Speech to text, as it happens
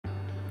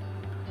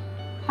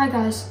Hi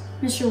guys,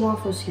 Mr.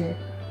 Waffles here.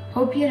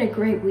 Hope you had a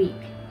great week.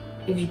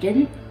 If you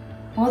didn't,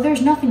 well,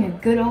 there's nothing a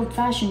good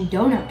old-fashioned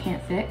donut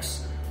can't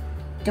fix.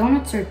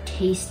 Donuts are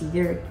tasty,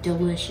 they're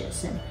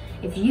delicious, and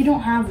if you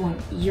don't have one,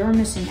 you're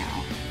missing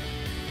out.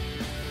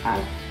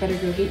 I better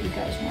go get you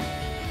guys one.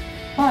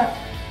 But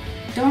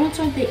donuts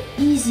aren't the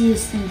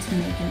easiest thing to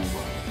make in the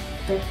world.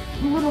 They're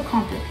a little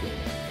complicated.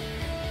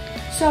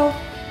 So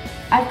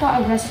I've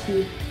got a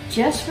recipe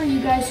just for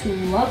you guys who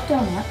love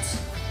donuts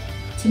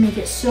to make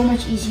it so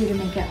much easier to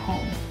make at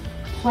home.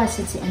 Plus,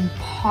 it's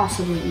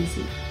impossibly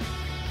easy.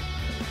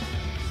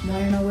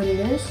 Want to know what it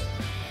is?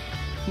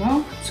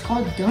 Well, it's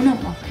called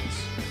donut muffins.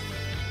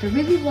 They're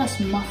really less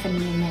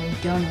muffiny and more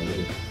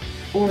donut-y,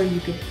 or you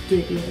could do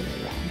it the other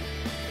way around.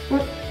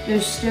 But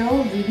they're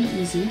still really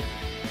easy.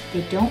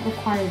 They don't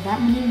require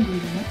that many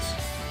ingredients.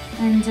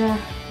 And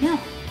yeah,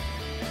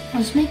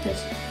 let's make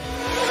this.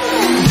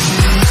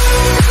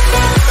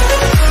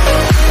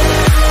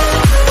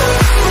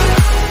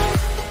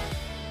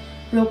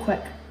 Real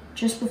quick,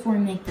 just before we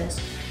make this,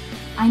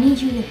 I need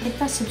you to hit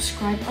that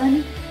subscribe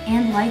button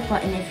and like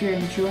button if you're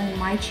enjoying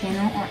my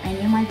channel or any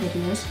of my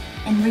videos,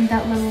 and ring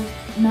that little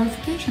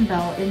notification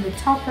bell in the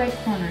top right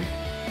corner.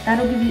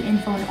 That'll give you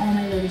info on all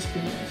my latest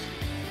videos.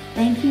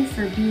 Thank you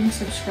for being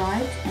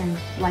subscribed and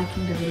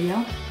liking the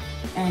video,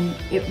 and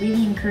it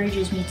really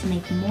encourages me to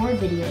make more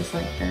videos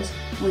like this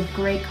with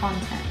great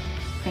content.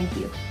 Thank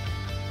you.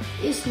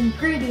 It's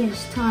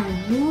ingredients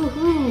time,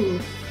 woohoo!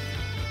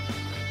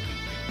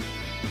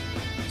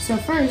 So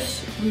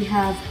first, we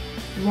have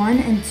 1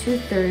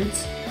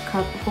 2/3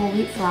 cup whole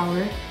wheat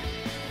flour,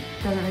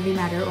 doesn't really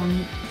matter,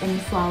 only any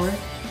flour,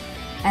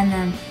 and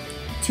then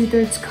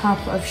 2/3 cup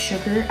of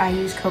sugar. I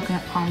use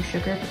coconut palm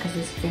sugar because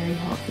it's very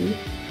healthy.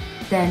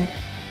 Then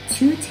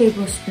 2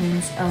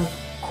 tablespoons of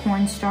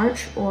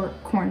cornstarch or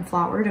corn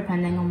flour,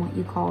 depending on what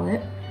you call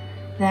it.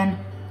 Then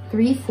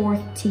 3/4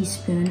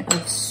 teaspoon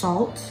of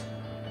salt,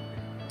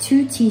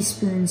 2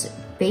 teaspoons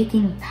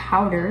baking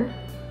powder,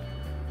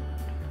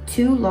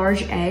 2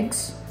 large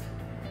eggs,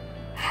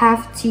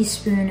 1/2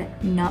 teaspoon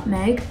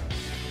nutmeg,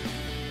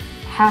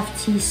 1/2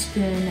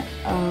 teaspoon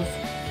of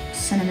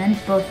cinnamon.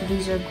 Both of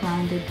these are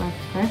grounded, by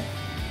the way.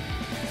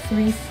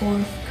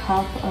 3/4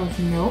 cup of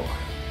milk,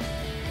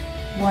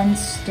 1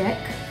 stick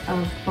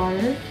of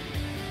butter,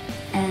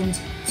 and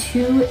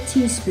 2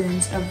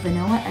 teaspoons of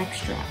vanilla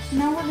extract.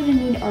 Now we're gonna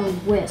need our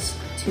whisk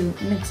to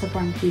mix up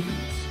our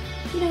ingredients.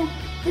 You know,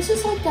 this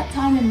is like that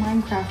time in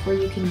Minecraft where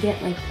you can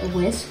get like a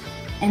whisk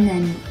and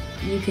then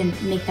you can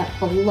make that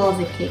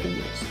beloved cake of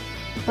yours.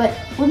 But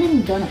we're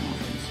making donut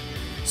muffins.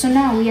 So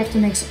now we have to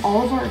mix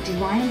all of our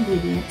dry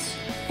ingredients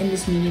in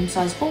this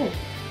medium-sized bowl.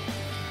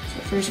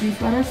 So first we've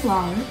got our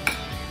flour.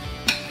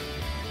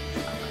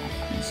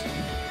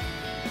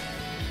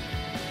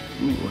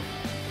 Ooh.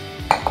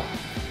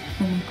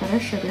 And we've got our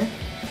sugar.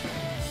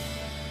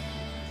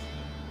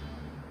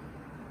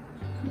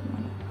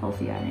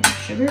 Healthy adding of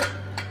sugar.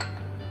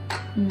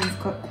 And we've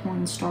got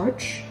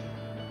cornstarch.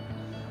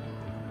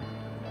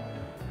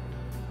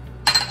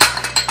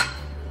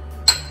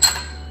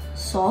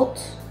 Salt,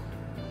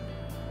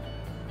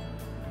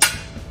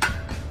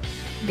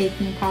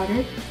 baking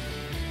powder,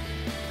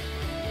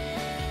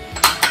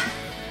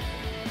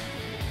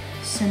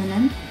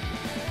 cinnamon,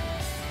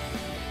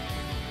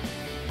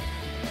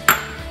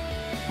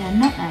 and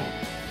nutmeg.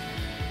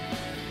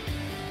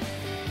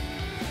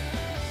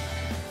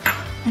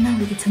 And now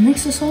we get to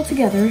mix this all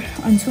together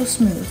until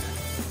smooth.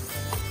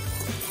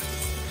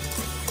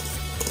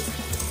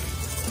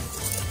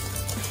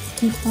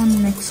 Keep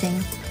on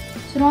mixing.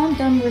 So now I'm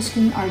done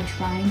whisking our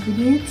dry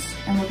ingredients,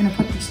 and we're gonna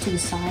put these to the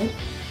side,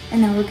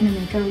 and then we're gonna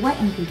make our wet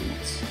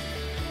ingredients.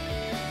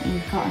 And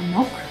we've got our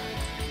milk,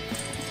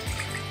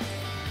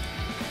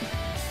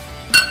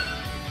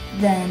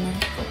 then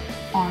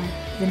our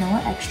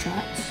vanilla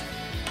extract,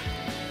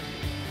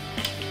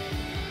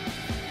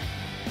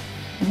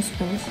 and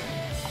spills,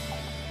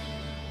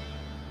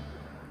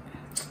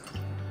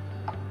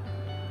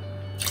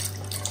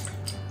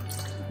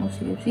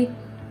 oopsie.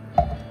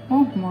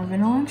 Oh, more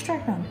vanilla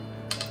extract then.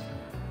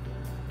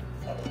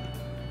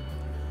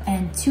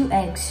 And 2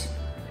 eggs.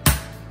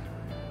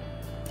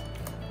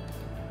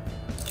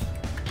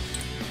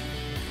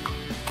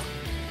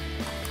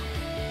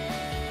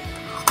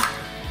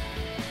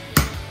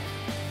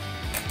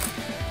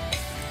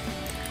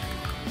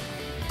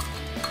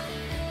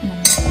 And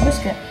then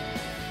whisk it.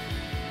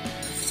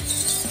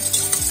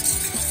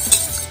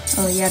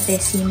 Oh yeah, they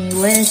see me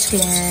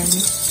whisking.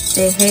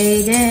 They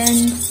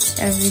hating.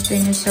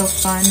 Everything is so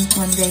fun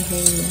when they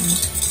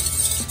hating.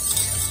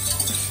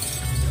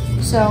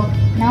 So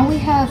now we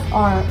have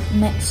our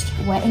mixed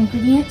wet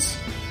ingredients,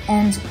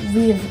 and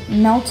we've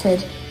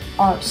melted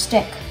our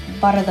stick,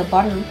 Butter the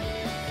Butter,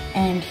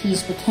 and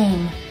he's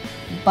became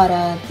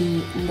Butter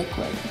the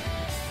Liquid.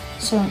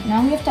 So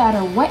now we have to add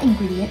our wet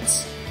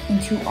ingredients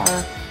into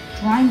our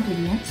dry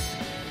ingredients.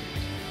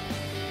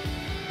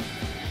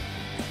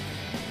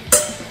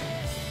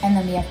 And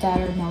then we have to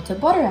add our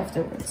melted butter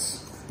afterwards.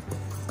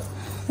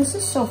 This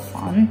is so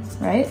fun,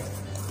 right?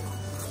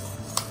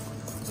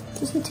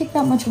 Doesn't take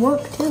that much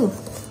work too.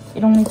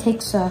 It only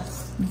takes a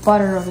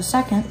butter of a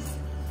second.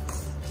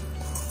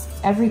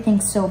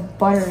 Everything's so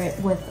butter it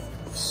with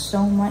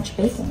so much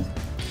baking.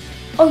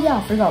 Oh yeah,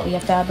 I forgot we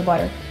have to add the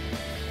butter.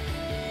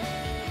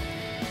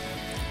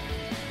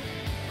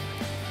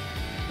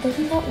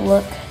 Doesn't that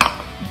look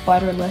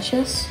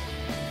butterlicious?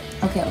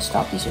 Okay, I'll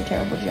stop. These are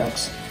terrible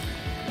jokes.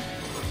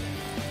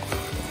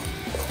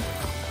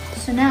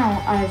 So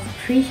now I've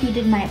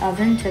preheated my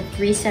oven to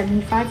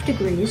 375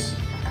 degrees,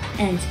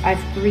 and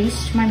I've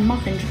greased my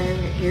muffin tray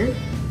right here.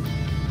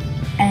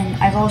 And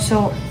I've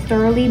also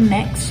thoroughly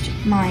mixed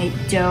my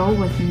dough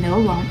with no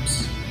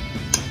lumps.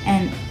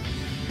 And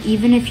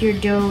even if your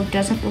dough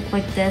doesn't look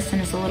like this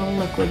and is a little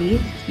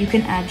liquidy, you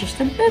can add just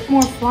a bit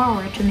more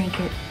flour to make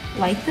it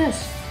like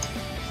this.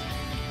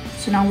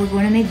 So now we're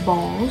going to make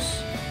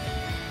balls,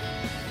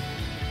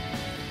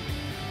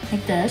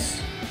 like this,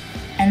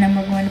 and then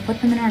we're going to put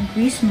them in our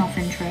grease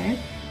muffin tray.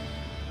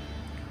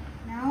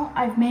 Now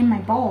I've made my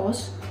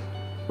balls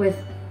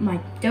with my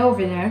dough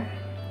over there,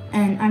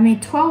 and I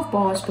made 12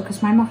 balls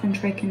because my muffin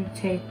tray can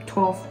take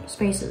 12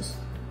 spaces.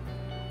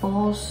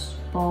 Balls,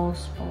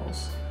 balls,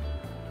 balls.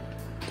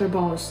 They're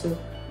balls, they're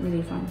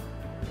really fun.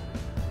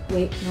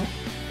 Wait, no,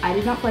 I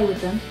did not play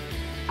with them.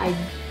 I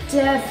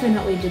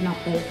definitely did not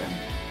play with them.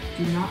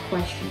 Do not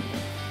question me.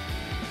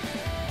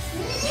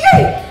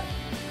 Yay!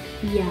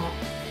 Yeah,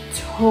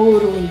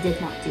 totally did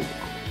not do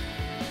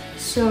that.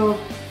 So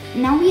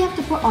now we have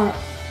to put our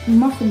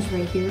muffins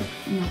right here,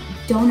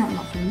 donut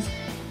muffins,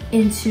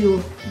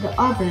 into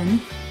the oven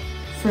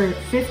for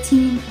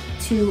 15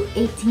 to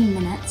 18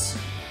 minutes,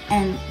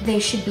 and they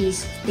should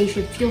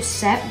feel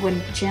set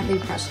when gently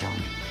pressed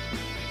on.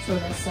 So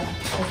let's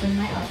open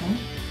my oven.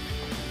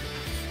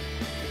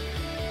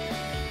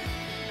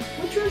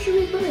 Which one should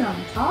we put it on,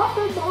 top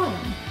or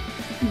bottom?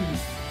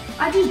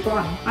 I choose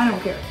bottom, I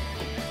don't care.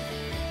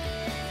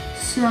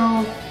 So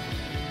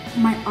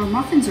our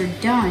muffins are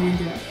done,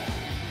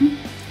 and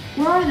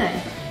where are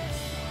they?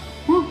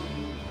 Well,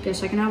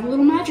 guess I can have a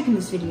little magic in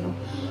this video.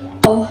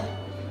 Oh,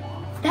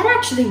 that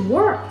actually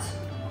worked.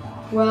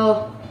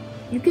 Well,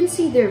 you can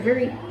see they're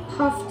very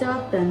puffed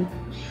up and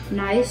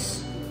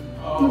nice.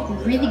 Look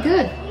really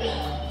good.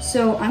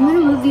 So I'm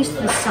gonna move these to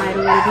the side a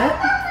little bit,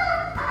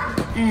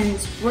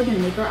 and we're gonna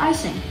make our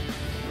icing.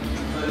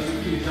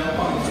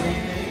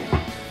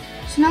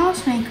 So now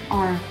let's make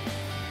our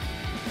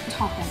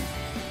topping.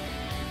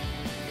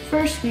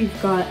 First,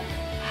 we've got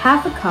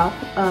half a cup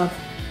of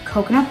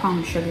coconut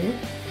palm sugar,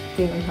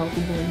 very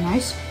healthy, very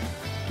nice.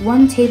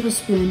 1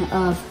 tablespoon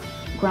of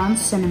ground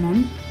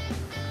cinnamon,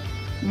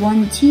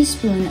 1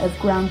 teaspoon of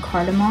ground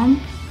cardamom,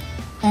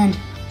 and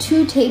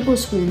 2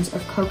 tablespoons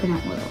of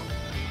coconut oil.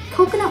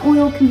 Coconut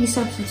oil can be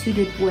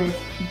substituted with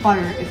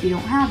butter if you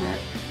don't have it,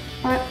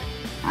 but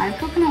I have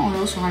coconut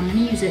oil, so I'm gonna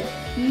use it.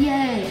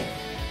 Yay!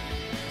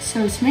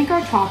 So to make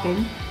our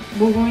topping,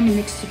 we're going to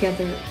mix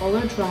together all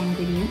our dry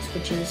ingredients,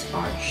 which is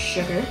our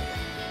sugar,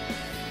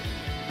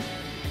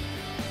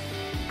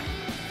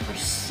 our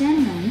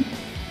cinnamon,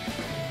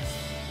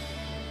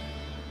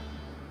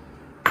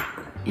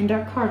 and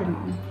our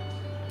cardamom.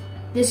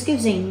 This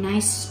gives a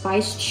nice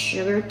spiced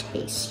sugar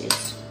taste.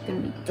 It's gonna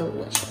be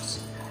delicious.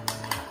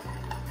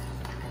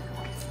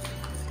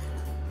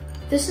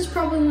 This is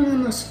probably one of the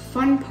most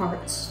fun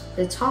parts,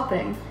 the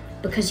topping,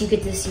 because you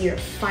get to see your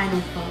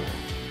final product.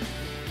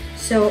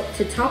 So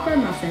to top our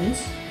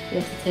muffins, we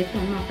have to take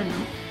one muffin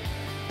out,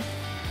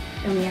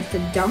 and we have to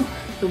dunk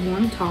the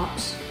warm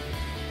tops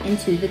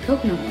into the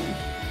coconut oil,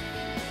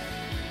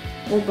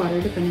 or butter,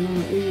 depending on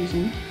what you're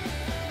using.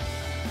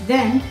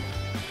 Then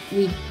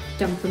we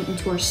dump them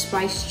into our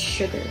spiced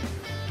sugar.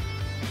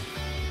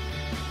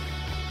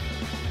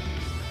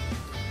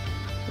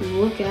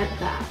 Look at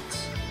that.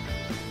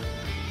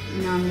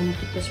 Now I'm gonna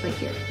put this right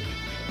here.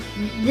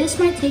 This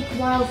might take a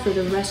while for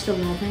the rest of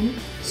the oven,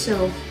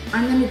 so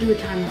I'm gonna do a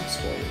time lapse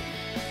for you.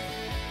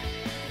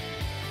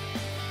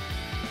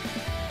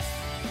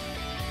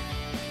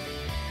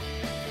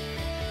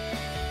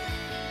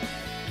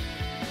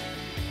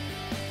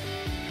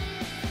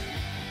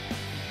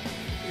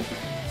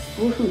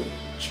 Woohoo!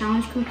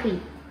 Challenge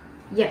complete.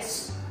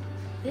 Yes,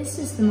 this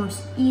is the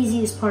most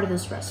easiest part of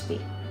this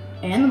recipe,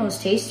 and the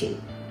most tasty.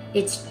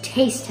 It's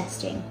taste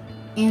testing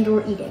and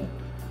or eating.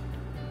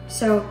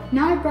 So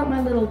now I brought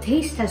my little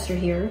taste tester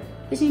here.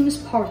 His name is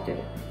Parker,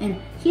 and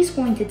he's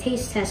going to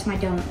taste test my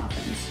donut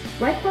muffins.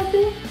 Right,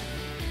 Parker?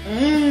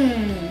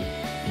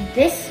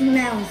 This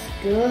smells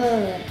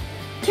good.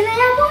 Can I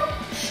have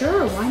one?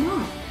 Sure, why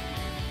not?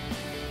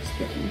 Let's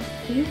get one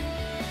for you.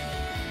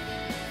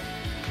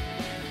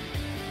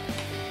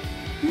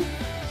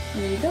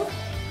 There you go.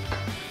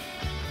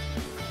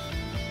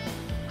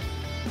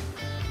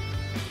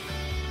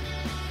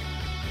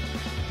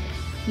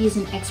 He is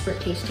an expert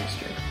taste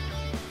tester.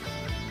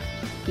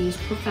 He's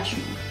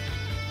professional.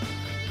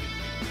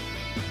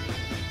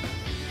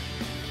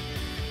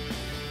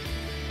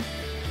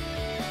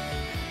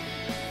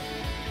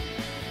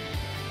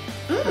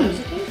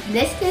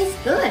 This tastes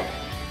good.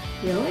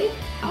 Really?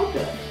 How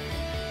good?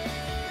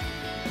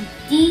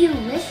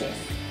 Delicious.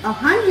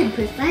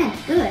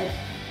 100% good.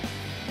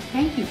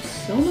 Thank you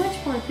so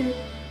much, Parker.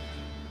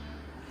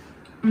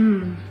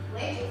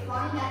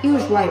 He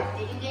was right.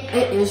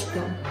 It is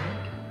good.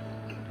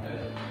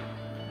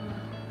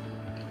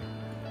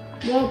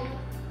 Well,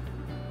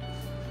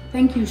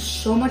 thank you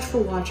so much for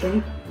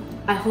watching.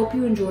 I hope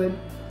you enjoyed.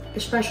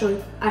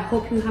 Especially, I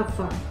hope you have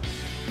fun.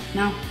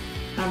 Now,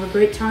 have a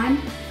great time,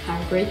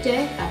 have a great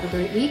day, have a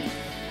great week,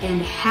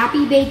 and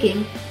happy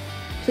baking.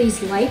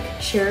 Please like,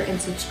 share, and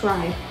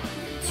subscribe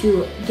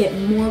to get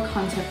more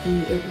content from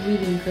me. It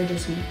really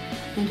encourages me.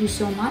 Thank you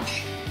so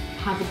much.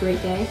 Have a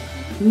great day.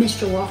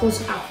 Mr.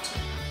 Waffles out.